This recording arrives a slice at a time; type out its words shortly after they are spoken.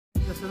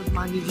दशरथ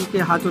मांझी जी के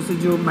हाथों से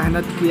जो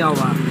मेहनत किया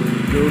हुआ,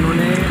 जो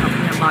उन्होंने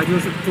अपने बाजुओं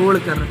से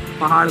तोड़कर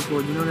पहाड़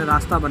को जिन्होंने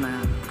रास्ता बनाया,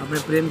 अपने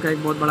प्रेम का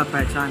एक बहुत बड़ा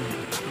पहचान है।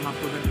 हम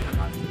आपको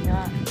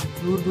यहाँ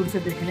दूर दूर से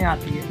देखने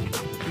आती है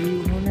कि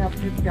उन्होंने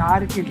अपने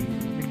प्यार के लिए,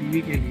 अपनी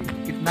बीवी के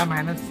लिए कितना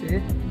मेहनत से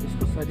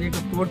इसको सजे को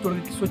तोड़ तोड़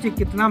के, सोचिए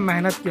कितना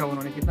मेहनत किया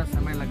उन्होंने, कितना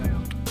समय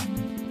लगाया।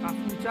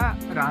 काफ़ी ऊँचा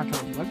रहा था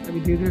उस वक्त, अभी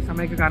धीरे धीरे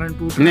समय के कारण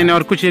टूट नहीं,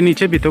 और कुछ ये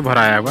नीचे भी तो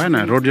भराया हुआ है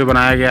ना, रोड जो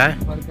बनाया गया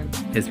है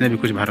इसमें भी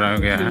कुछ भरा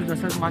गया है।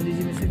 दशरथ मांझी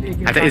जी ने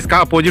सिर्फ अच्छा, इसका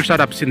अपोजिट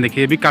साइड आप सीन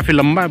देखिए, भी काफ़ी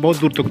लंबा है, बहुत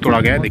दूर तक तोड़ा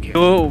गया है। देखिए,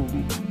 तो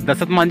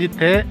दशरथ मांझी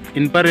थे,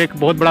 इन पर एक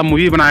बहुत बड़ा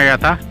मूवी बनाया गया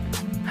था,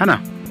 है ना,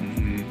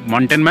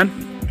 माउंटेन मैन।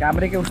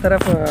 कैमरे के उस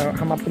तरफ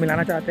हम आपको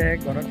मिलाना चाहते हैं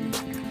गौरव जी।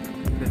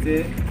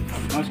 जैसे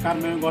नमस्कार,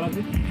 मैं गौरव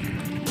जी,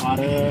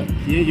 और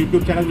ये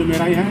यूट्यूब चैनल जो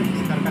मेरा ही है,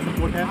 इस तरह का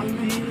सपोर्ट है। हाल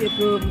में ही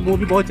एक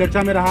मूवी बहुत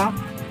चर्चा में रहा,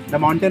 द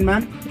माउंटेन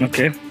मैन,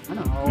 ओके, है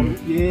ना, और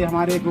ये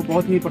हमारे एक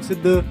बहुत ही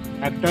प्रसिद्ध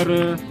एक्टर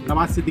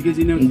नवाज सिद्दीकी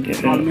जी ने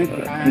रोल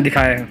में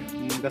दिखाया है,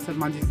 दशरथ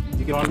मांझी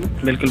जी के रोल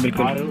में। बिल्कुल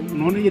बिल्कुल। और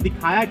उन्होंने ये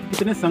दिखाया कि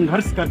कितने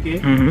संघर्ष करके,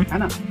 है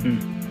ना,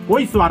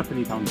 कोई स्वार्थ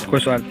नहीं था उनका, कोई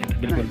स्वार्थ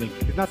नहीं, बिल्कुल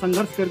बिल्कुल। कितना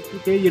संघर्ष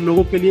करके ये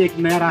लोगों के लिए एक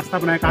नया रास्ता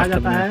बनाया। कहा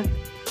जाता है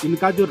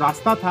इनका जो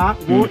रास्ता था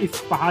वो इस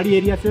पहाड़ी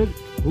एरिया से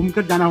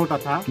घूमकर जाना होता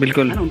था,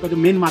 बिल्कुल, है ना, उनका जो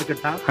मेन मार्केट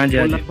था, हाँ जी,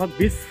 लगभग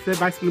 20 से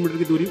 22 किलोमीटर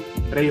की दूरी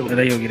रही होगी।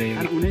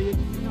 उन्हें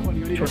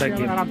ये छोटा,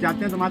 अगर आप जाते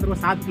हैं तो मात्र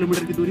 7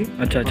 किलोमीटर की दूरी।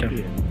 अच्छा,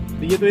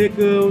 तो ये तो एक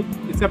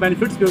इसका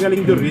बेनिफिट्स भी हो गया,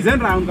 लेकिन जो रीजन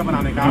रहा उनका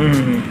बनाने का,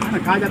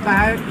 कहा जाता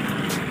है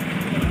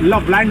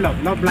लव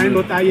ब्लाइंड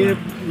होता है, ये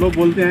लोग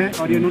बोलते हैं,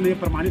 और इन्होंने ये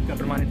प्रमाणित किया।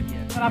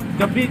 सर, आप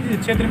जब भी इस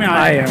क्षेत्र में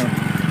आए,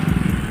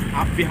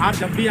 आप बिहार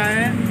जब भी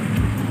आए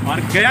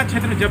और गया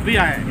क्षेत्र में जब भी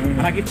आए,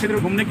 हालांकि इस क्षेत्र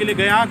में घूमने के लिए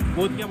गया,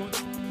 बोध किया,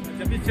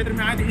 जब भी इस क्षेत्र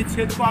में आए तो इस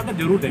क्षेत्र को आकर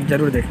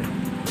जरूर देखें।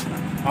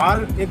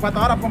 और एक बात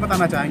और आपको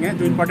बताना चाहेंगे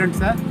जो इम्पोर्टेंट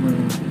है,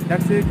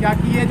 जैसे क्या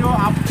कि ये जो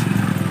आप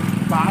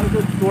पहाड़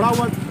जो तोड़ा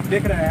हुआ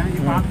देख रहे हैं,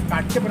 ये पहाड़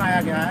काट के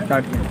बनाया गया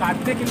है, तो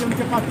काटने के लिए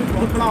उनके पास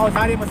बहुत बड़ा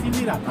औजार, ये मशीन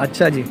नहीं रहा।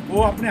 अच्छा जी।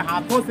 वो अपने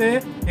हाथों से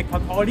एक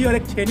हथौड़ी और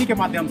एक छेनी के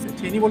माध्यम से,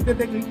 छेनी बोलते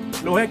थे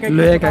लोहे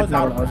का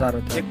औजार होता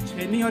है, एक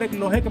छेनी और एक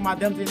लोहे के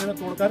माध्यम से इन्होंने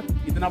तोड़कर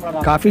इतना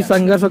बड़ा, काफी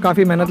संघर्ष और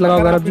काफी मेहनत लगा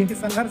गौरव जी।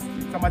 संघर्ष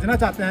समझना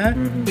चाहते हैं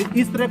तो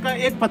इस तरह का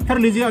एक पत्थर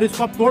लीजिए और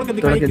इसको आप तोड़ के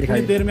दिखाइए,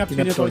 कितनी देर में आप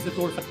छेनी तोड़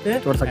सकते हैं,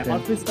 और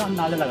फिर इसका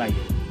अंदाजा लगाइए।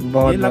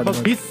 ये लगभग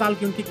 20 साल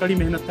की उनकी कड़ी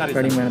मेहनत का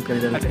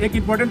रिजल्ट। अच्छा, एक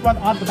इम्पोर्टेंट बात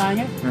और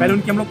बताएंगे, पहले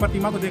उनकी हम लोग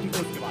प्रतिमा को देखेंगे,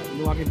 उसके बाद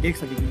लोग आके देख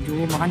सकेंगे जो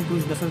वो महान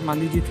पुरुष दशरथ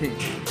मांझी जी थे,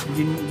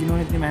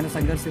 जिन्होंने इतनी मेहनत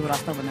संघर्ष से वो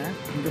रास्ता बनाया,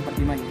 उनकी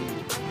प्रतिमा यही है,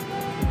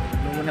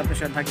 लोगों ने अपनी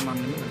श्रद्धा के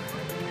मामले में बनाया।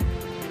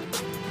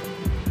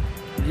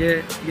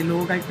 ये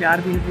लोगों का एक प्यार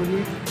भी है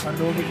पूरी, और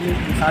लोगों के लिए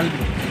मिसाल भी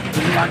है, जो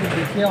लोग आके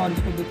देखे और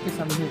इसको देख के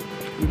समझे।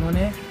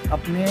 इन्होंने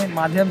अपने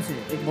माध्यम से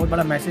एक बहुत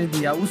बड़ा मैसेज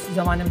दिया उस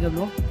जमाने में जब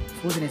लोग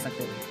सोच नहीं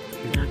सकते थे।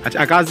 अच्छा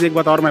आकाश जी, एक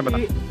बात और मैं बता,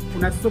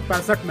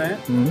 1965 में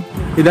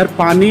इधर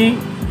पानी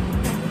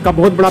का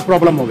बहुत बड़ा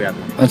प्रॉब्लम हो गया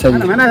था। अच्छा,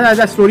 मैंने एज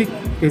अ स्टोरी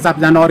के हिसाब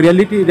से जाना, और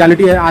रियलिटी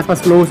है,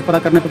 आसपास लोगों से पता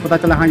करने तो पता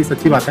चला हाँ ये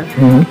सच्ची बात है।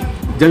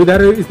 जब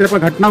इधर इस तरह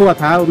का घटना हुआ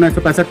था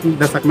 1965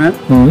 दशक में,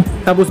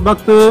 तब उस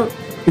वक्त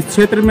इस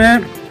क्षेत्र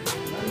में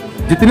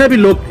जितने भी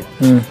लोग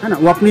थे, है ना,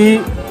 वो अपनी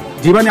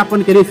जीवन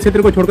यापन के लिए इस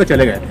क्षेत्र को छोड़कर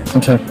चले गए थे।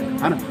 अच्छा,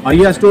 है ना, और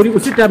ये स्टोरी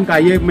उसी टाइम का,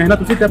 ये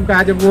मेहनत उसी टाइम का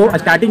है जब वो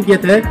स्टार्टिंग किए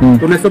थे,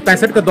 तो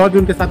 1965 का दौर भी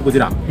उनके साथ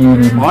गुजरा।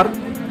 और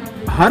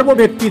हर वो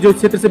व्यक्ति जो इस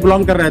क्षेत्र से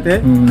बिलोंग कर रहे थे,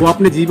 वो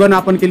अपने जीवन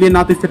यापन के लिए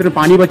ना तो इस क्षेत्र में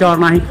पानी बचा और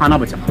ना ही खाना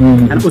बचा,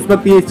 है ना, उस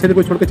वक्त ये इस क्षेत्र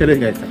को छोड़कर चले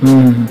गए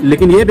थे।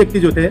 लेकिन ये व्यक्ति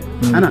जो थे,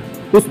 है ना,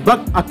 उस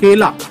वक्त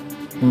अकेला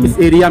इस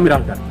एरिया में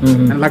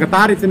रहकर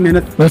लगातार इसे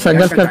मेहनत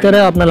संघर्ष करते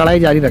रहे, अपना लड़ाई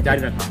जारी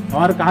रखा।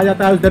 और कहा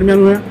जाता है उस दरमियान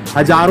उन्हें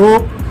हजारों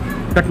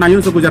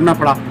कठिनाइयों से गुजरना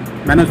पड़ा।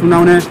 मैंने सुना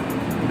उन्हें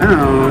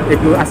एक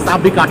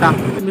सांप भी काटा,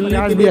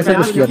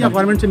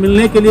 गवर्नमेंट से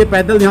मिलने के लिए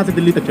पैदल यहाँ से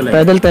दिल्ली तक चले,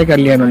 पैदल तय कर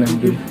लिया इन्होंने।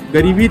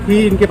 गरीबी थी,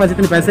 इनके पास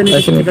इतने पैसे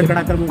नहीं, टिकट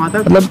कटाकर वहाँ तक,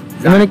 मतलब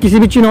इन्होंने किसी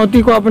भी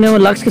चुनौती को अपने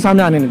लक्ष्य के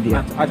सामने आने नहीं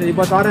दिया। अच्छा, ये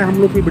बता रहे हैं,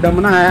 हम लोग की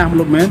विडम्बना है हम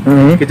लोग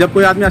में कि जब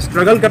कोई आदमी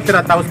स्ट्रगल करते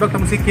रहता है उस वक्त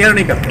हम उसकी केयर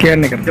नहीं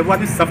करते। जब वो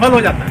आदमी सफल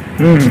हो जाता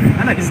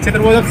है ना, जिस क्षेत्र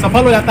में जब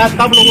सफल हो जाता है,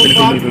 तब लोगों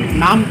का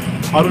नाम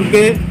और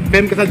उनके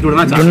प्रेम के साथ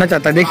जुड़ना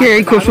चाहता है। देखिए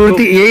यही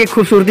खूबसूरती, यही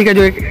खूबसूरती का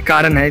जो एक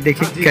कारण है,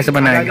 देखिए कैसे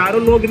बनाया।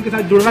 हजारों लोग इनके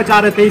साथ जुड़ना चाह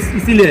रहे थे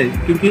इसीलिए,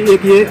 क्योंकि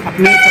एक ये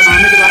अपने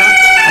कमाने के द्वारा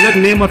अलग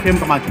नेम और फेम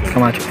कमा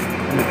चुके।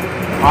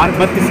 और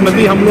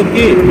बदकिस्मती हम लोग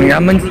की,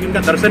 इनका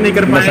दर्शन नहीं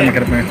कर पाए,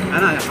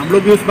 है ना, हम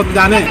लोग भी उस वक्त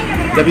जाने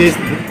जब ये इस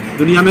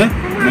दुनिया में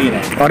नहीं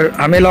रहे। और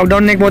हमें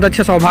लॉकडाउन ने एक बहुत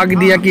अच्छा सौभाग्य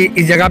दिया कि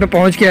इस जगह पे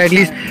पहुंच के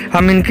एटलीस्ट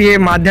हम इनके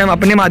माध्यम,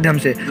 अपने माध्यम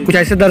से कुछ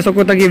ऐसे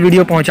दर्शकों तक ये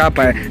वीडियो पहुंचा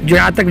पाए जो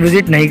यहाँ तक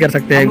विजिट नहीं कर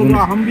सकते हैं।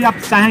 हम भी आप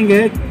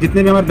चाहेंगे,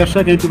 जितने भी हमारे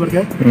दर्शक यूट्यूबर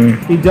के,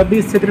 कि जब भी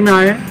इस क्षेत्र में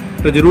आए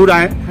तो जरूर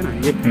आए, है ना,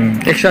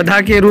 ये एक श्रद्धा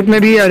के रूप में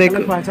भी, और एक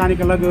पहचान,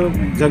 एक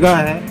अलग जगह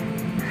है,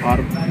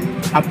 और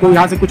आपको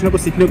यहाँ से कुछ ना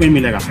कुछ सीखने को ही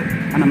मिलेगा,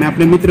 है ना। मैं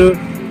अपने मित्र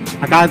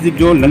आकाश जी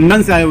जो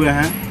लंदन से आए हुए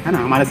हैं, है ना,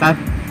 हमारे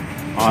साथ,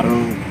 और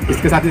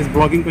इसके साथ इस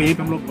ब्लॉगिंग को यहीं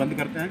पे हम लोग बंद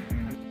करते हैं।